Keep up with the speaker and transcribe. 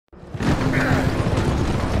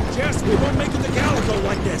We won't make it to Calico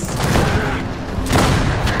like this!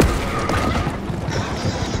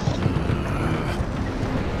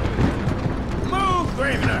 Move,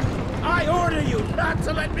 Gravener! I order you not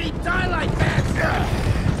to let me die like that!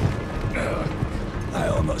 I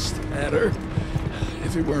almost had her.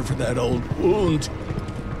 If it weren't for that old wound.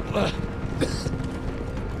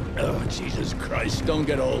 Oh, Jesus Christ, don't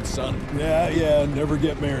get old, son. Yeah, never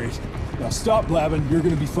get married. Now stop blabbing, you're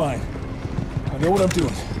gonna be fine. I know what I'm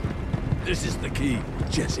doing. This is the key,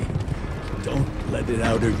 Jesse. Don't let it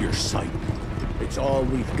out of your sight. It's all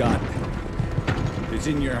we've got. It's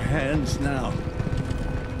in your hands now.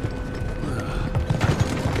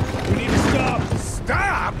 We need to stop!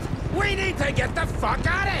 Stop! We need to get the fuck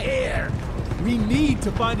out of here! We need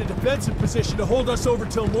to find a defensive position to hold us over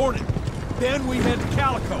till morning. Then we head to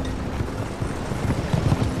Calico.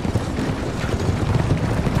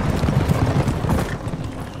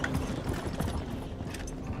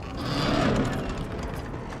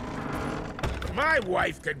 My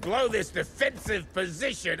wife could blow this defensive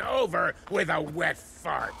position over with a wet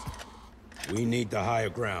fart. We need the higher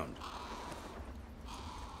ground.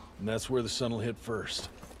 And that's where the sun will hit first.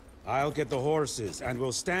 I'll get the horses, and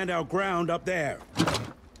we'll stand our ground up there.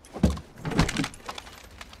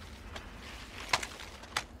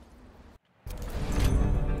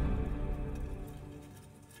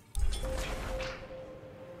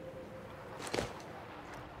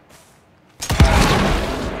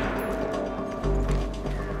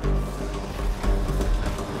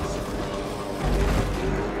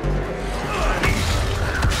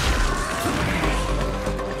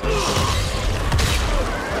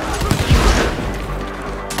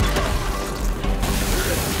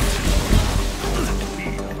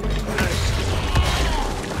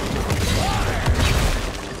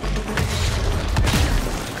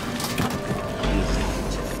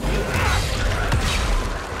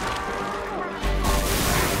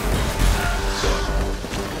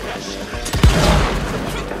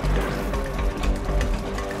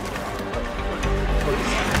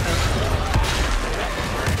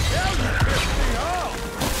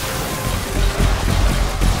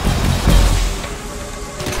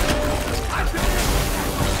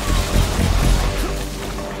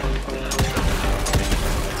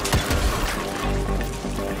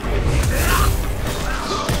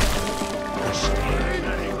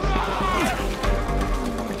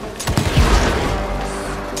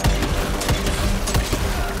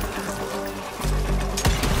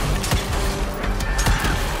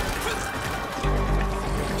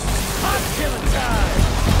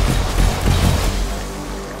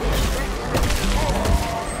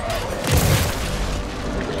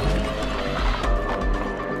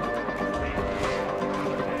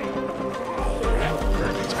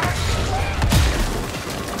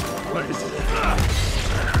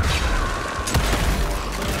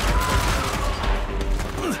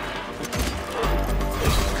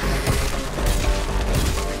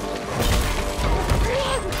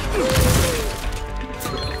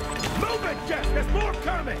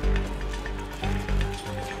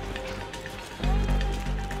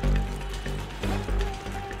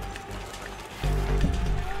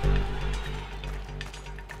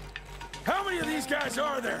 How many of these guys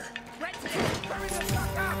are there? Hurry the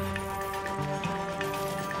fuck up!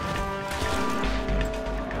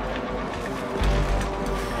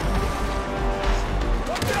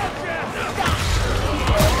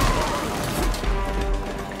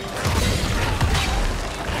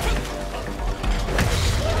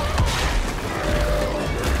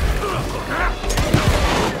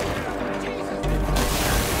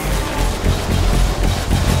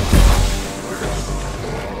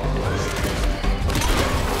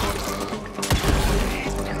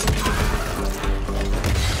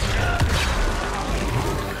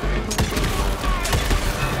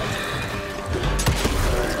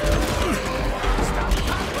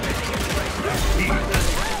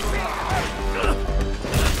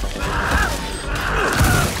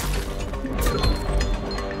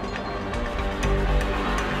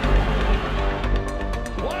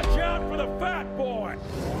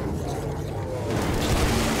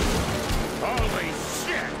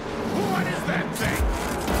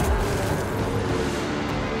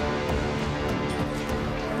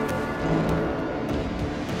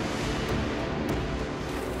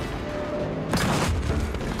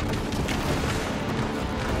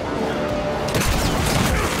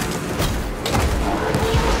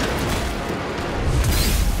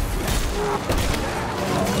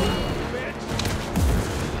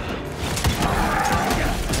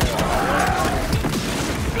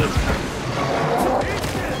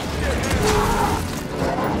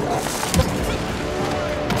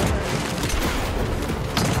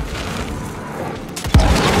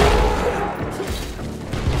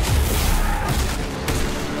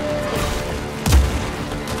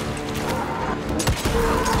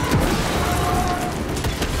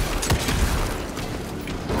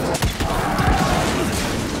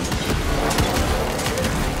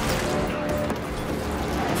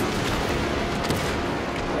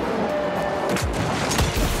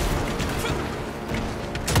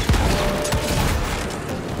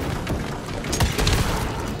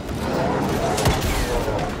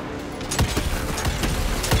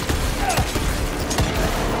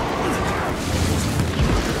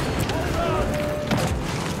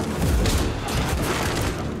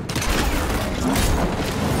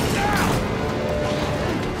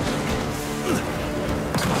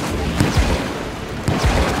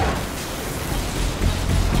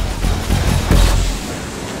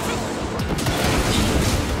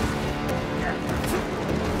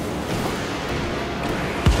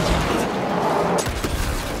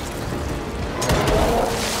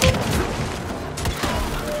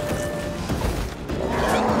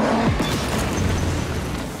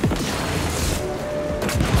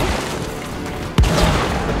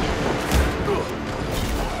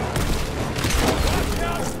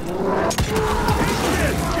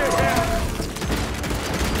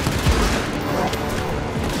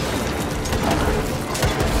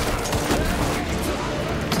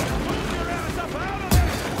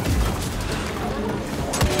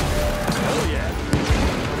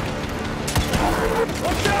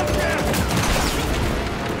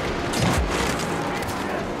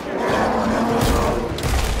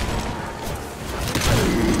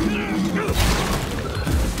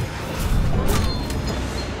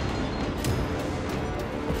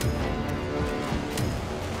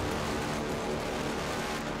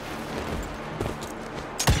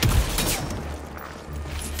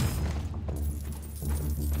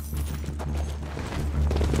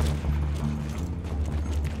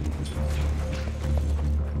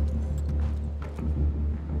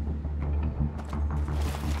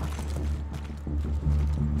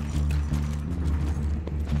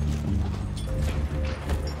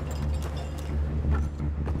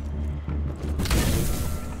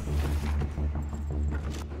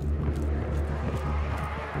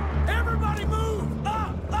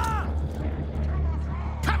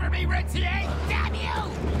 me Ritzier! Damn you!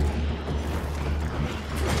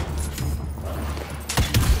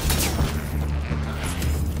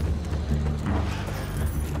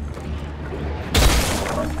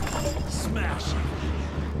 Smash!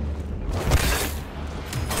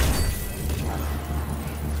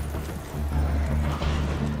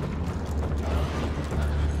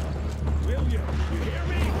 William, you hear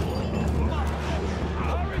me? Come on!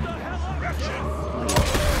 Hurry the hell up!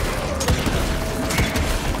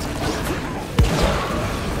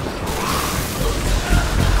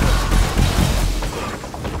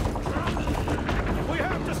 We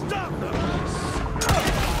have to stop them!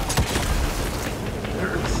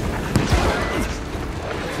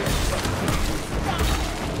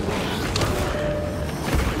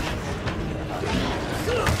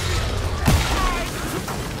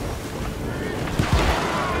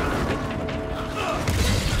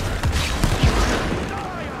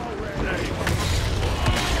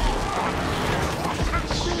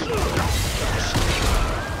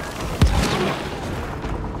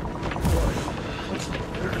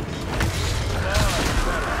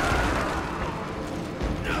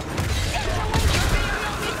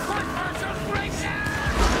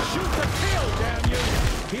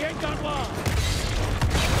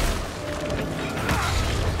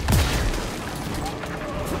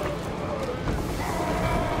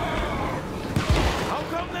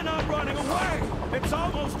 It's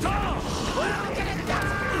almost done! We're all gonna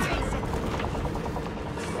die!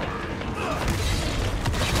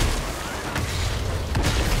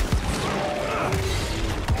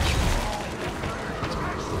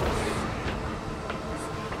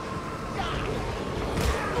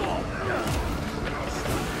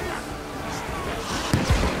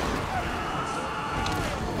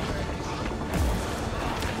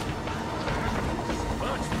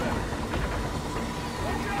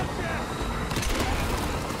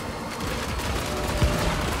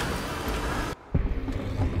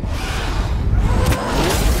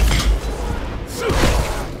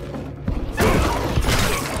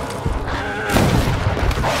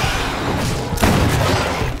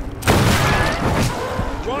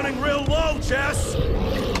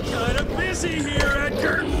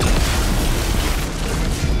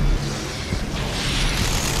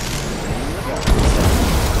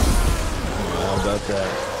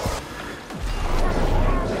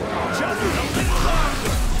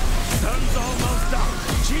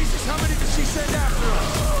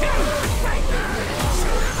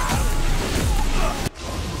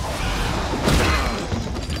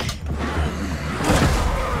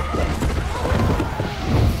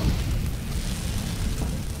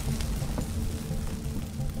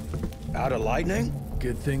 Out of lightning?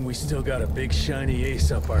 Good thing we still got a big shiny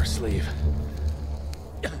ace up our sleeve.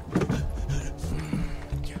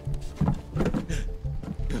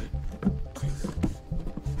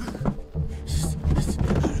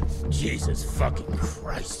 Jesus fucking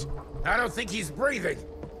Christ. I don't think he's breathing.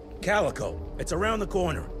 Calico, it's around the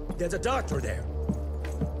corner. There's a doctor there.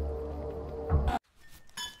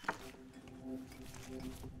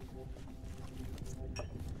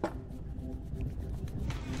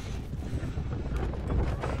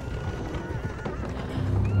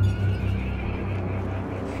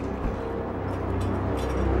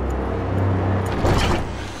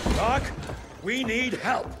 Doc, we need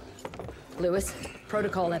help. Lewis,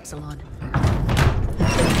 Protocol Epsilon.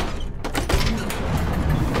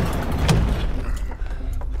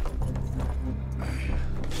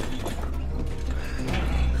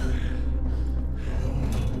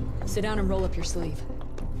 Sit down and roll up your sleeve.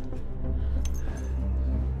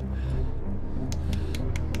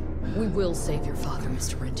 We will save your father,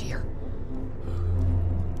 Mr. Rentier.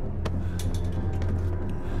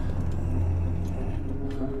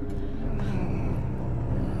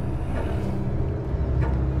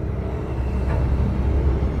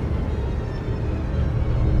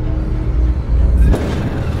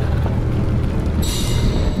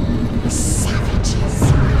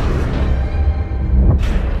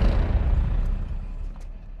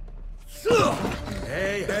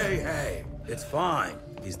 It's fine.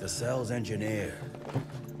 He's the cell's engineer.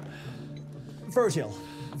 Virgil.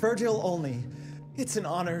 Virgil only. It's an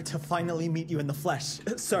honor to finally meet you in the flesh.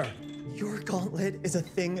 Sir, your gauntlet is a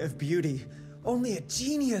thing of beauty. Only a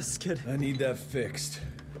genius could... I need that fixed.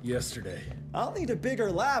 Yesterday. I'll need a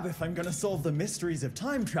bigger lab if I'm gonna solve the mysteries of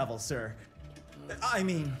time travel, sir. I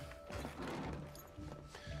mean...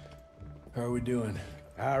 How are we doing?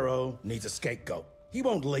 Arrow needs a scapegoat. He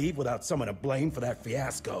won't leave without someone to blame for that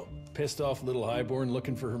fiasco. Pissed off little highborn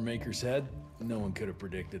looking for her maker's head? No one could have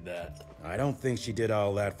predicted that. I don't think she did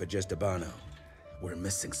all that for just Abano. We're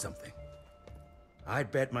missing something. I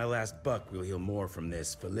bet my last buck we'll hear more from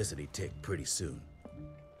this Felicity tick pretty soon.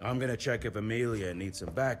 I'm gonna check if Amelia needs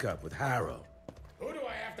some backup with Harrow. Who do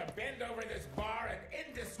I have to bend over this bar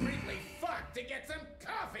and indiscreetly fuck to get some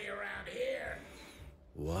coffee around here?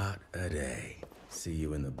 What a day. See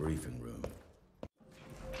you in the briefing room.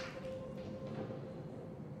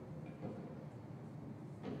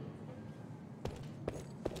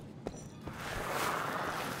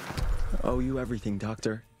 Owe you everything,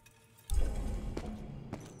 Doctor.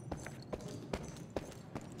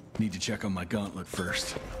 Need to check on my gauntlet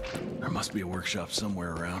first. There must be a workshop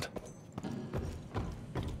somewhere around.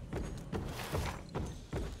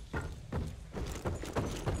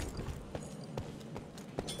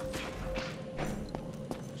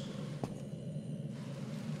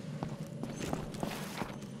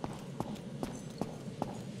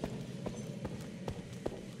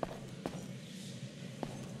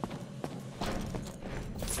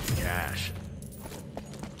 Cash.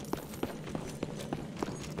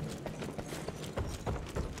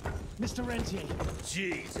 Mr. Rentier.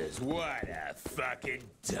 Jesus, what a fucking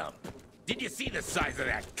dump. Did you see the size of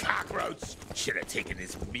that cockroach? Should have taken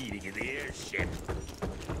this meeting in the airship.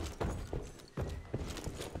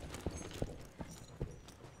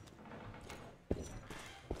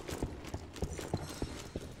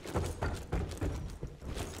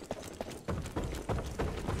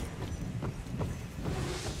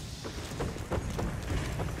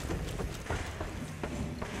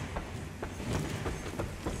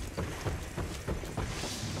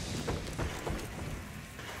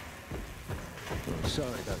 Sorry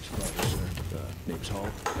about your father, sir. Name's Hall.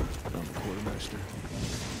 I'm the quartermaster.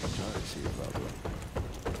 Sorry to see you, Pablo.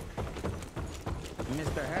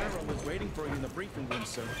 Mr. Harrow was waiting for you in the briefing room,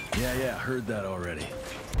 sir. Yeah, heard that already.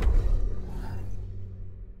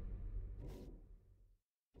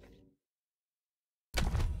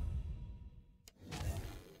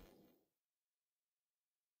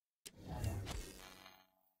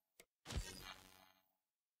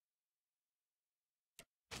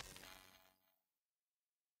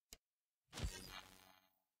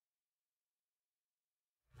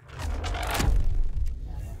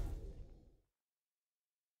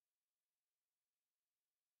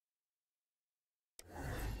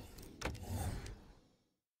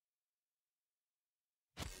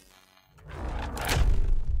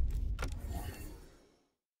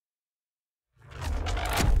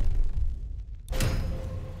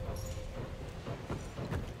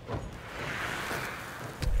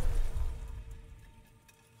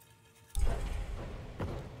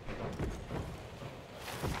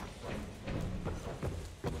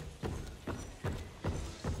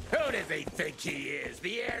 Who does he think he is?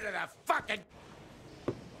 The heir to the fucking...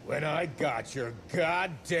 When I got your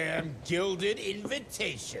goddamn gilded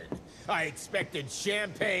invitation, I expected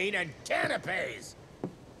champagne and canapes.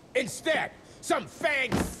 Instead, some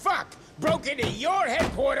fanged fuck broke into your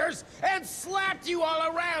headquarters and slapped you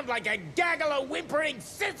all around like a gaggle of whimpering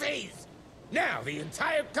sissies. Now the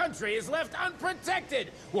entire country is left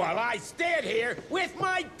unprotected while I stand here with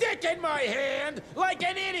my dick in my hand like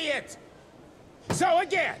an idiot. So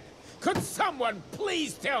again, could someone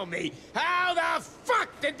please tell me how the fuck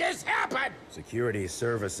did this happen? Security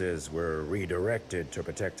services were redirected to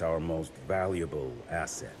protect our most valuable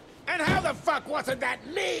asset. And how the fuck wasn't that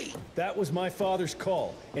me? That was my father's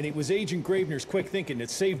call, and it was Agent Gravener's quick thinking that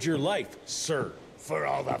saved your life, sir. For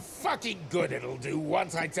all the fucking good it'll do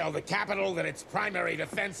once I tell the Capitol that its primary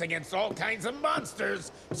defense against all kinds of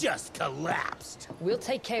monsters just collapsed. We'll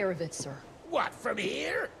take care of it, sir. What, from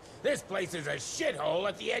here? This place is a shithole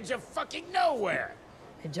at the edge of fucking nowhere.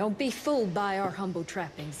 And don't be fooled by our humble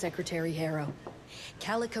trappings, Secretary Harrow.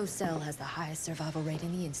 Calico Cell has the highest survival rate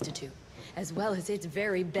in the Institute, as well as its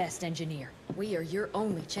very best engineer. We are your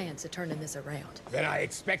only chance at turning this around. Then I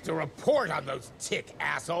expect a report on those tick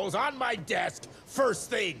assholes on my desk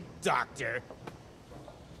first thing, Doctor.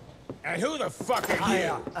 And who the fuck are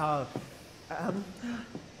you?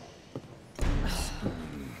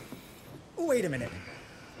 Wait a minute.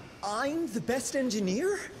 I'm the best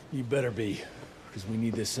engineer? You better be, because we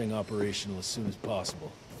need this thing operational as soon as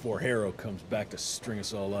possible, before Harrow comes back to string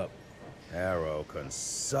us all up. Harrow can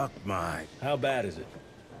suck my... How bad is it?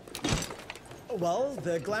 Well,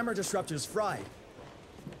 the glamour disruptor's fried.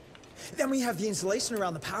 Then we have the insulation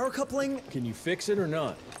around the power coupling. Can you fix it or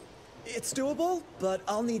not? It's doable, but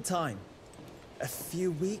I'll need time. A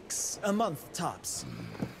few weeks, a month tops.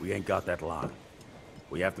 We ain't got that long.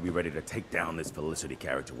 We have to be ready to take down this Felicity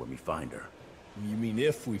character when we find her. You mean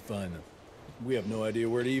if we find them? We have no idea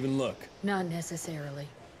where to even look. Not necessarily.